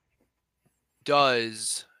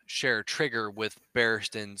does share a trigger with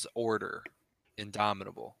Barristan's Order,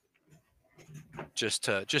 Indomitable. Just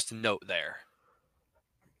to note there.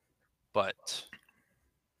 But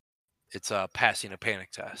it's passing a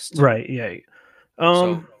panic test. Right, yeah.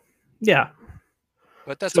 Yeah.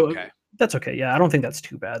 But that's okay. That's okay. Yeah, I don't think that's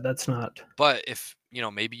too bad. That's not. But if,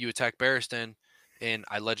 maybe you attack Barristan and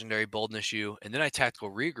I Legendary Boldness you, and then I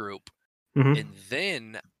Tactical Regroup, and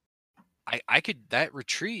then I could, that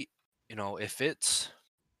retreat,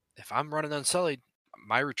 if I'm running Unsullied,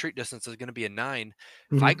 my retreat distance is going to be a 9.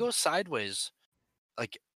 If I go sideways,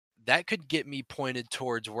 like, that could get me pointed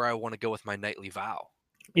towards where I want to go with my Nightly Vow.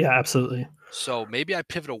 Yeah, absolutely. So maybe I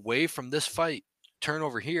pivot away from this fight, turn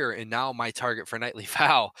over here, and now my target for Nightly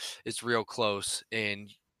Vow is real close.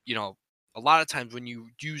 And, a lot of times when you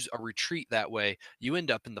use a retreat that way, you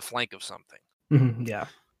end up in the flank of something. Mm-hmm, yeah.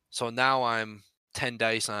 So now I'm 10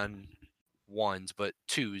 dice on 1s, but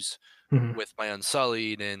 2s with my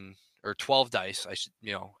Unsullied, or 12 dice, I should,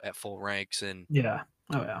 at full ranks. And yeah.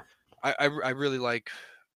 Oh, yeah. I really like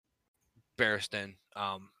Barristan.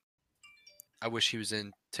 I wish he was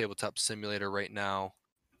in Tabletop Simulator right now,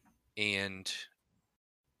 and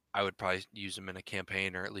I would probably use him in a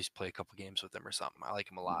campaign or at least play a couple games with him or something. I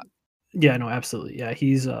like him a lot. Yeah, no, absolutely. Yeah,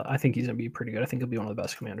 he's. I think he's gonna be pretty good. I think he'll be one of the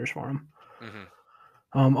best commanders for him.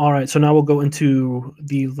 All right, so now we'll go into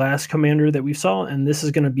the last commander that we saw, and this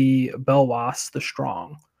is going to be Belwas the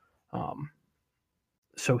Strong.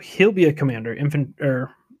 So he'll be a commander,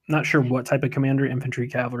 not sure what type of commander, infantry,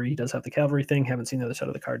 cavalry. He does have the cavalry thing. Haven't seen the other side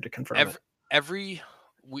of the card to confirm it.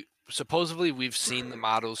 Supposedly we've seen the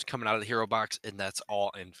models coming out of the hero box, and that's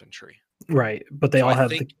all infantry. Right, but they all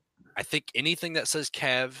have. I think anything that says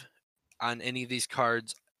cav on any of these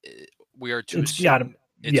cards, we are to assume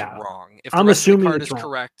it's wrong. If the rest of the card is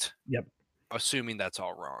correct, assuming that's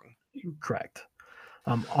all wrong. Correct.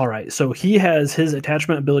 All right, so he has his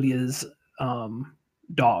attachment ability is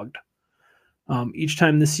dogged. Each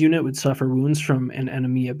time this unit would suffer wounds from an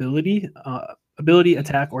enemy ability,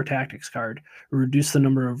 attack, or tactics card, reduce the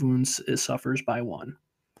number of wounds it suffers by 1.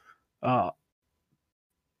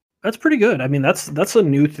 That's pretty good. I mean, that's a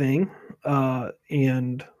new thing,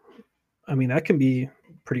 and I mean that can be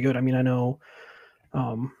pretty good. I mean, I know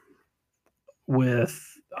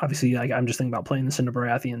with obviously, I'm just thinking about playing this into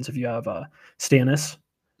Baratheons. If you have Stannis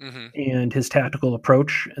Mm-hmm. and his tactical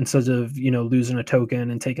approach, instead of losing a token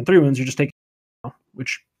and taking 3 wounds, you're just taking,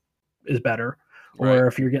 which is better. Right. Or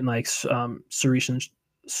if you're getting like Selyse and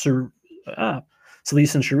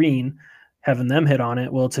Shireen, having them hit on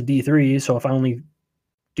it, well, it's a D3. So if I only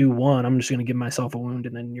do 1, I'm just going to give myself a wound,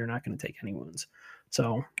 and then you're not going to take any wounds.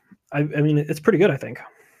 So, I mean, it's pretty good, I think.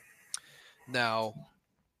 Now,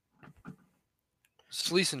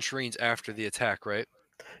 Selyse and Shireen's after the attack, right?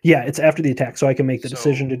 Yeah, it's after the attack, so I can make the So,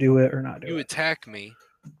 decision to do it or not do You it. attack me,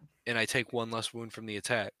 and I take 1 less wound from the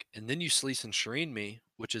attack, and then you Selyse and Shireen me,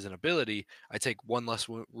 which is an ability. I take 1 less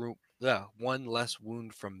wound. 1 less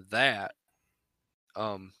wound from that.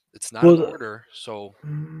 It's not an order, so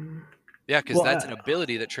yeah, because that's an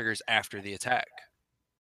ability that triggers after the attack,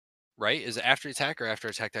 right? Is it after the attack or after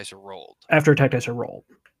attack dice are rolled? After attack dice are rolled.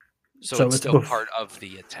 So it's still part of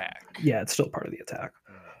the attack. Yeah, it's still part of the attack.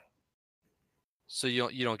 So you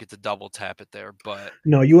don't get to double tap it there, but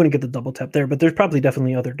no, you wouldn't get the double tap there. But there's probably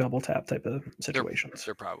definitely other double tap type of situations.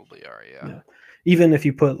 There probably are, yeah. Even if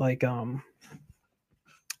you put like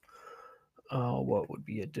what would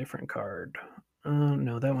be a different card?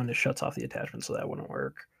 No, that one just shuts off the attachment, so that wouldn't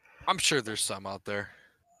work. I'm sure there's some out there.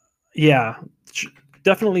 Yeah,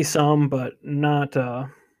 definitely some, but not too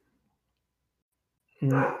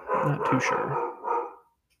sure.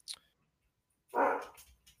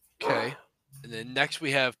 Okay, and then next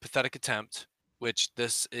we have Pathetic Attempt, which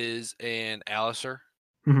this is an Alistar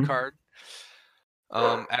card.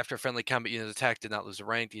 After a friendly combat unit attack did not lose a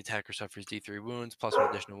rank, the attacker suffers D3 wounds plus 1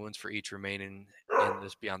 additional wounds for each remaining in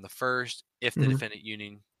this beyond the first. If the defendant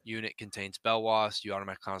unit contains Belwas, you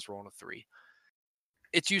automatically roll on a 3.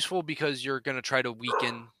 It's useful because you're going to try to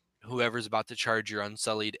weaken whoever's about to charge your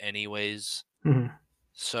Unsullied anyways.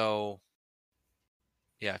 So,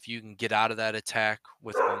 yeah, if you can get out of that attack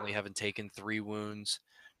with only having taken 3 wounds,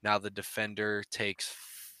 now the defender takes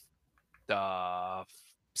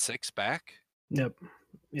 6 back. Yep.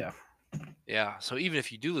 Yeah. Yeah. So even if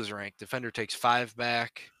you do lose a rank, defender takes 5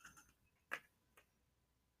 back.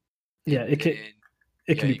 Yeah, it can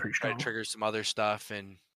be pretty strong. Try to trigger some other stuff,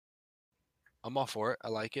 and I'm all for it. I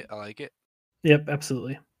like it. Yep,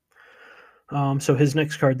 absolutely. So his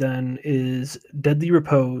next card then is Deadly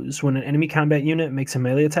Repose. When an enemy combat unit makes a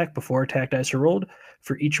melee attack before attack dice are rolled,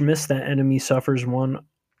 for each miss, that enemy suffers 1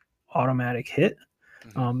 automatic hit.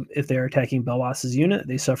 If they are attacking Belwas's unit,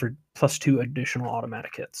 they suffer +2 additional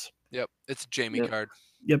automatic hits. Yep, it's a Jaime card.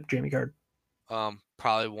 Yep, Jaime card.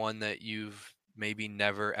 Probably one that you've maybe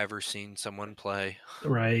never ever seen someone play.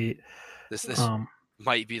 Right. This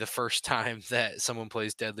might be the first time that someone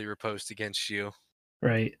plays Deadly Repose against you.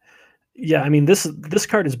 Right. Yeah, I mean this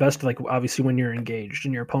card is best like obviously when you're engaged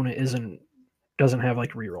and your opponent doesn't have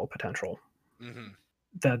like reroll potential.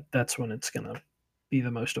 That's when it's gonna be the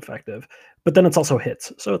most effective. But then it's also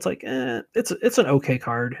hits, so it's like it's an okay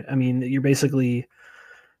card. I mean, you're basically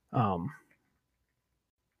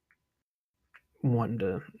wanting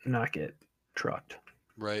to not get trucked.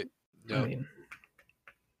 Right. Yep. I mean,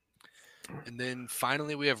 and then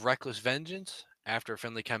finally we have Reckless Vengeance. After a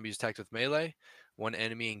friendly combat is attacked with melee, 1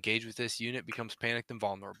 enemy engaged with this unit becomes panicked and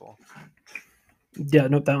vulnerable. Yeah,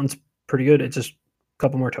 nope, that one's pretty good. It's just a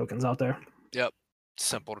couple more tokens out there. Yep.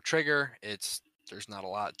 Simple to trigger. There's not a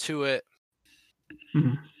lot to it.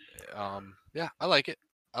 Yeah, I like it.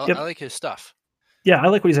 I like his stuff. Yeah, I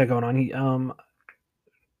like what he's got going on. He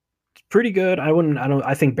pretty good.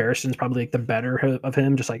 I think Barristan's probably like the better of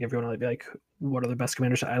him, just like if you want to be like what are the best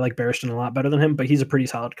commanders. I like Barristan a lot better than him, but he's a pretty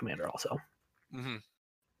solid commander also.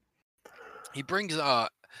 He brings an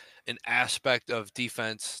aspect of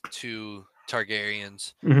defense to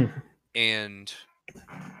Targaryens, and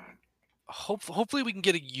hopefully we can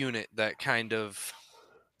get a unit that kind of,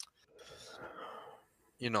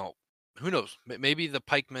 who knows? Maybe the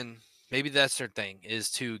pikemen, maybe that's their thing, is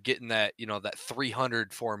to get in that that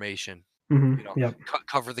 300 formation.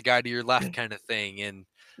 Cover the guy to your left kind of thing, and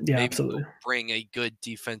maybe absolutely bring a good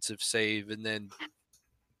defensive save, and then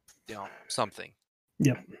something.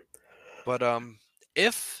 Yep. But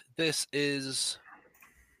if this is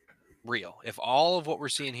real, if all of what we're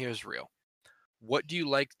seeing here is real, what do you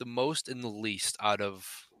like the most and the least out of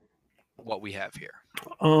what we have here?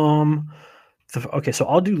 Okay, so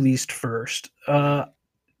I'll do least first. The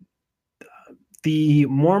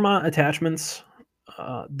Mormont attachments,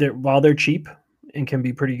 while they're cheap and can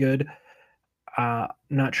be pretty good,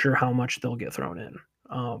 not sure how much they'll get thrown in.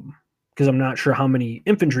 Because I'm not sure how many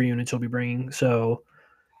infantry units you'll be bringing. So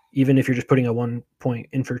even if you're just putting a 1-point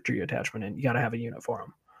infantry attachment in, you got to have a unit for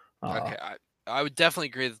them. Okay, I would definitely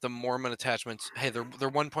agree that the Mormont attachments, hey, they're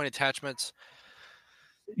 1-point attachments.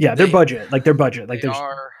 Yeah, their They- budget, like their budget, like They there's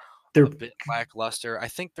are they're a bit lackluster. I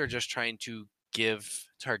think they're just trying to give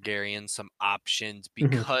Targaryen some options Mhm.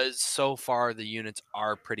 because so far the units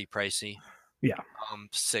are pretty pricey. Yeah.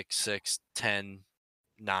 6, 10,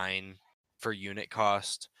 9 for unit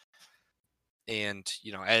cost. And,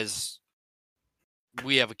 as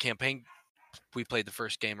we have a campaign, we played the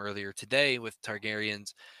first game earlier today with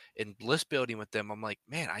Targaryens and list building with them. I'm like,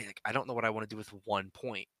 man, I don't know what I want to do with 1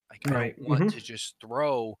 point. Like, I don't Right. want to just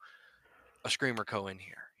throw a Screamer Co in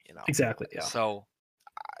here. Exactly. Yeah. So,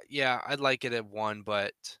 yeah, I'd like it at 1,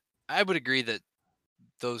 but I would agree that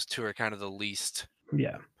those two are kind of the least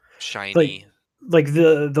Yeah. shiny. Like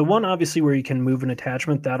the one obviously where you can move an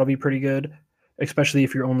attachment, that'll be pretty good, especially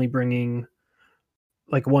if you're only bringing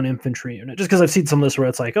like one infantry unit. Just because I've seen some lists where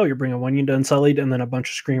it's like, oh, you're bringing one unit Unsullied and then a bunch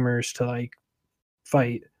of Screamers to like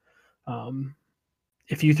fight.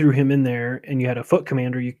 If you threw him in there and you had a foot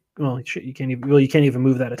commander, you can't even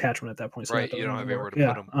move that attachment at that point. So Right, that you doesn't don't have really anywhere work.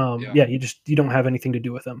 to put Yeah. 'em. Yeah, you don't have anything to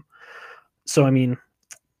do with him. So I mean,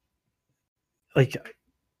 like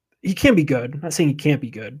he can be good. I'm not saying he can't be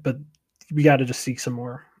good, but we got to just seek some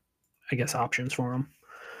more, I guess, options for him.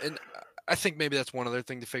 And I think maybe that's one other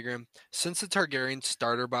thing to figure in. Since the Targaryen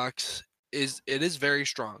starter box is very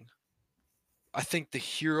strong, I think the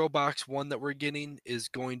hero box one that we're getting is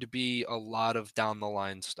going to be a lot of down the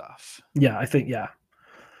line stuff. Yeah, I think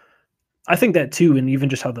that too, and even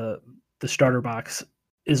just how the starter box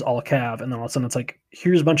is all cav, and then all of a sudden it's like,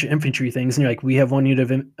 here's a bunch of infantry things, and you're like, we have one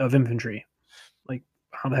unit of infantry. Like,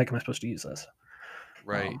 how the heck am I supposed to use this?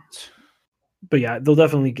 Right. But yeah, they'll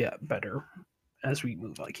definitely get better as we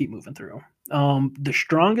keep moving through. The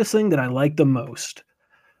strongest thing that I like the most,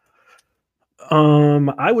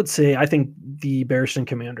 I would say, I think the Barristan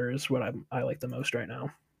Commander is what I like the most right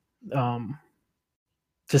now.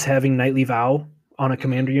 Just having Knightly Vow on a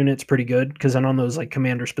commander unit is pretty good, because then on those like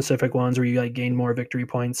commander specific ones where you like gain more victory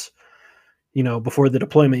points, before the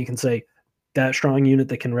deployment, you can say that strong unit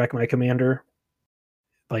that can wreck my commander,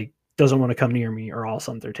 like doesn't want to come near me, or all of a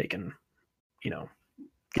sudden they're taking, +1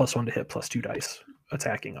 to hit, +2 dice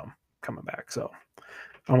attacking them coming back. So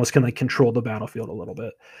almost can like control the battlefield a little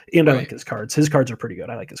bit. And I like his cards. His cards are pretty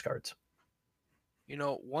good. I like his cards.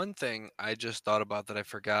 One thing I just thought about that I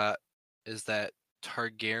forgot is that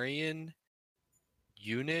Targaryen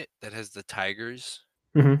unit that has the tigers.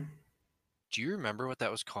 Mm-hmm. Do you remember what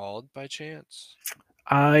that was called by chance?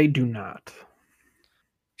 I do not. I'm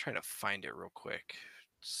trying to find it real quick.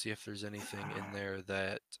 See if there's anything in there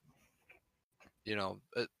that,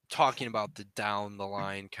 talking about the down the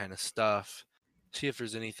line kind of stuff. See if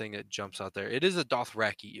there's anything that jumps out there. It is a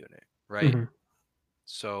Dothraki unit, right? Mm-hmm.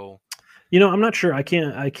 So, I'm not sure. I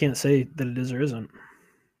can't say that it is or isn't.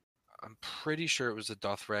 I'm pretty sure it was a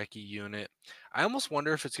Dothraki unit. I almost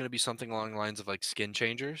wonder if it's going to be something along the lines of like Skin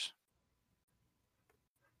Changers.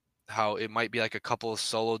 How it might be like a couple of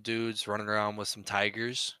solo dudes running around with some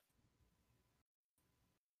tigers.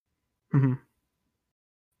 Mm-hmm.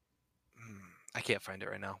 I can't find it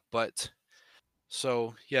right now. But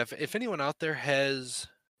so, yeah, if anyone out there has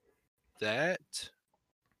that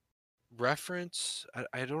reference,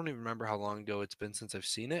 I don't even remember how long ago it's been since I've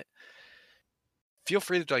seen it. Feel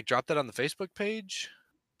free to like drop that on the Facebook page,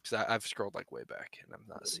 because I've scrolled like way back and I'm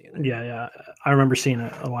not seeing it. Yeah, I remember seeing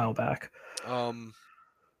it a while back. And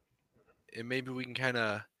maybe we can kind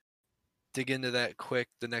of dig into that quick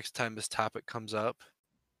the next time this topic comes up.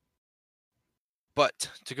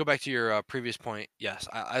 But to go back to your previous point, yes,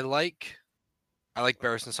 I like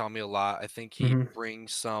Barristan Selmy a lot. I think he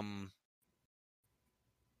brings some.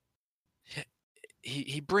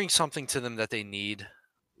 He brings something to them that they need.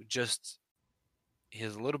 Just he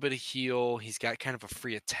has a little bit of heal. He's got kind of a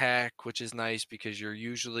free attack, which is nice because you're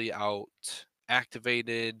usually out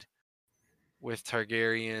activated with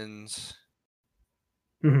Targaryens.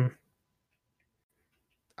 Mm-hmm.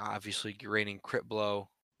 Obviously, raining crit blow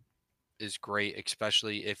is great,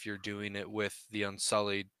 especially if you're doing it with the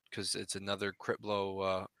Unsullied, because it's another crit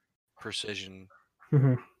blow precision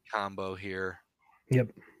combo here. Yep.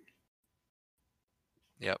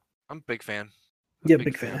 I'm a big fan.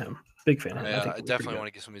 Big fan of him. Big fan of him. I definitely want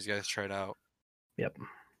to get some of these guys tried out. Yep.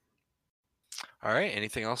 All right.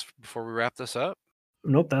 Anything else before we wrap this up?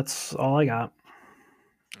 Nope, that's all I got.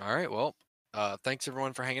 All right. Well, thanks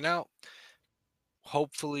everyone for hanging out.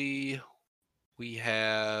 Hopefully we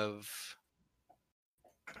have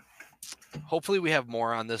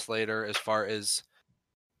more on this later, as far as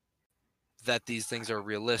that these things are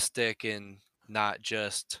realistic and not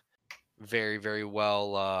just very, very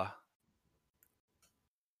well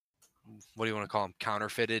what do you want to call them,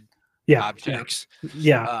 counterfeited objects.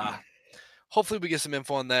 Yeah. Hopefully we get some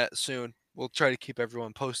info on that soon. we'll try to keep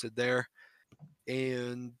everyone posted there.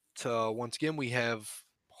 And once again, we have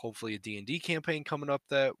hopefully a D&D campaign coming up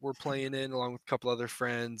that we're playing in along with a couple other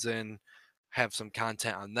friends and have some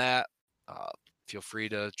content on that. Feel free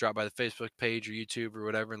to drop by the Facebook page or YouTube or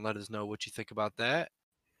whatever and let us know what you think about that.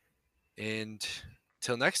 And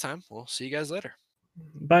till next time, we'll see you guys later.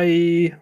 Bye.